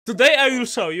Today I will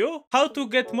show you how to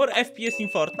get more FPS in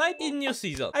Fortnite in new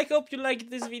season. I hope you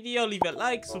liked this video, leave a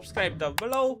like, subscribe down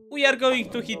below. We are going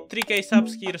to hit 3k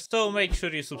subs here, so make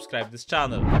sure you subscribe this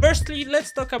channel. Firstly,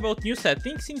 let's talk about new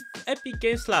settings in Epic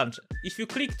Games Launcher. If you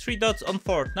click 3 dots on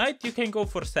Fortnite, you can go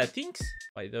for settings.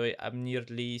 By the way, I'm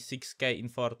nearly 6k in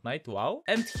Fortnite, wow.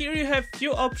 And here you have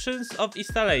few options of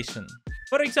installation.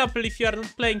 For example, if you are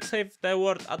not playing Save the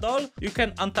World at all, you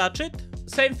can untouch it.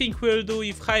 Same thing we'll do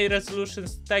with high resolution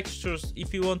textures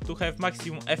if you want to have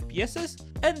maximum FPSs,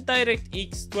 and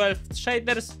DirectX 12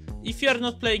 shaders. If you are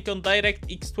not playing on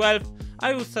DirectX 12,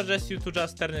 I would suggest you to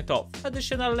just turn it off.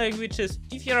 Additional languages,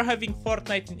 if you are having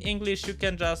Fortnite in English, you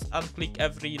can just unclick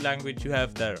every language you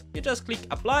have there. You just click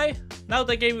apply. Now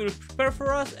the game will prepare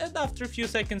for us, and after a few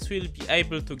seconds we'll be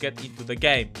able to get into the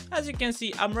game. As you can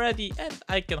see, I'm ready and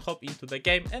I can hop into the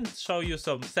game and show you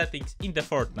some settings in the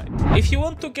Fortnite. If you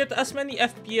want to get as many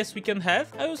FPS we can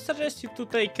have, I would suggest you to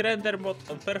take render mode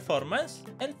on performance,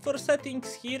 and for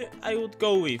settings here I would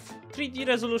go with 3D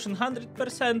resolution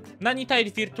 100%,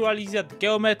 Nanitide virtualized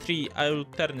geometry, I will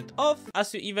turn it off,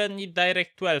 as you even need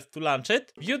Direct 12 to launch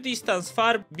it. View distance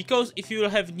far, because if you will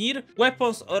have near,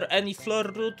 weapons or any floor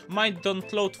route might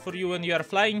don't load for you when you are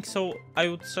flying, so I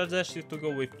would suggest you to go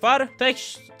with far.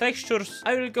 Textures,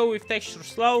 I will go with texture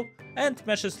slow and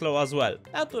meshes slow as well.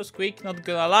 That was quick, not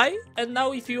gonna lie. And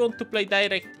now if you want to play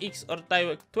DirectX or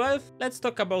Direct 12, let's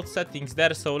talk about settings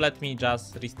there, so let me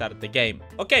just restart the game.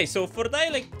 Okay, so for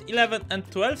Direct 11 and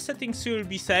 12 settings will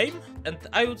be same, and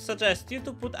I would suggest you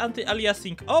to put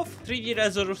anti-aliasing off, 3D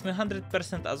resolution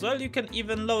 100% as well. You can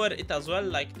even lower it as well,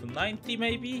 like to 90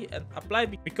 maybe, and apply,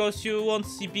 because you won't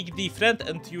see big difference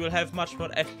and you will have much more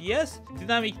FPS.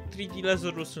 Dynamic 3D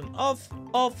resolution off,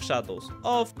 shadows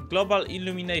off, global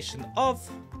illumination off,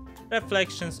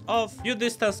 reflections off, view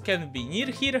distance can be near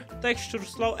here, texture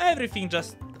slow, everything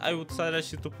just I would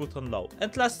suggest you to put on low.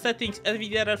 And last settings,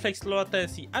 NVIDIA Reflex low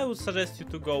latency, I would suggest you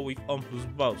to go with on plus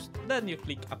boost. Then you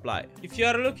click apply. If you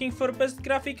are looking for best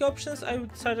graphic options, I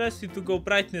would suggest you to go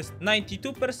brightness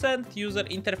 92%, user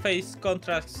interface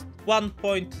contrast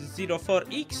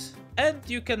 1.04x, and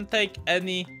you can take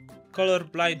any color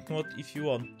blind mode if you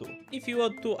want to. If you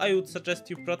want to, I would suggest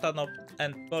you Protanop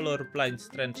and color blind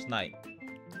strength 9.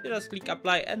 You just click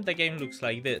apply and the game looks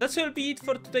like this. That will be it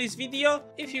for today's video.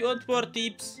 If you want more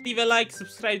tips, leave a like,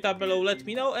 subscribe down below, let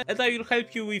me know, and I will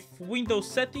help you with Windows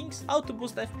settings, how to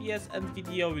boost FPS, and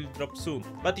video will drop soon.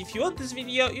 But if you want this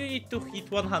video, you need to hit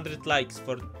 100 likes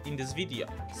in this video.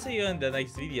 See you in the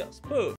next videos. Boom!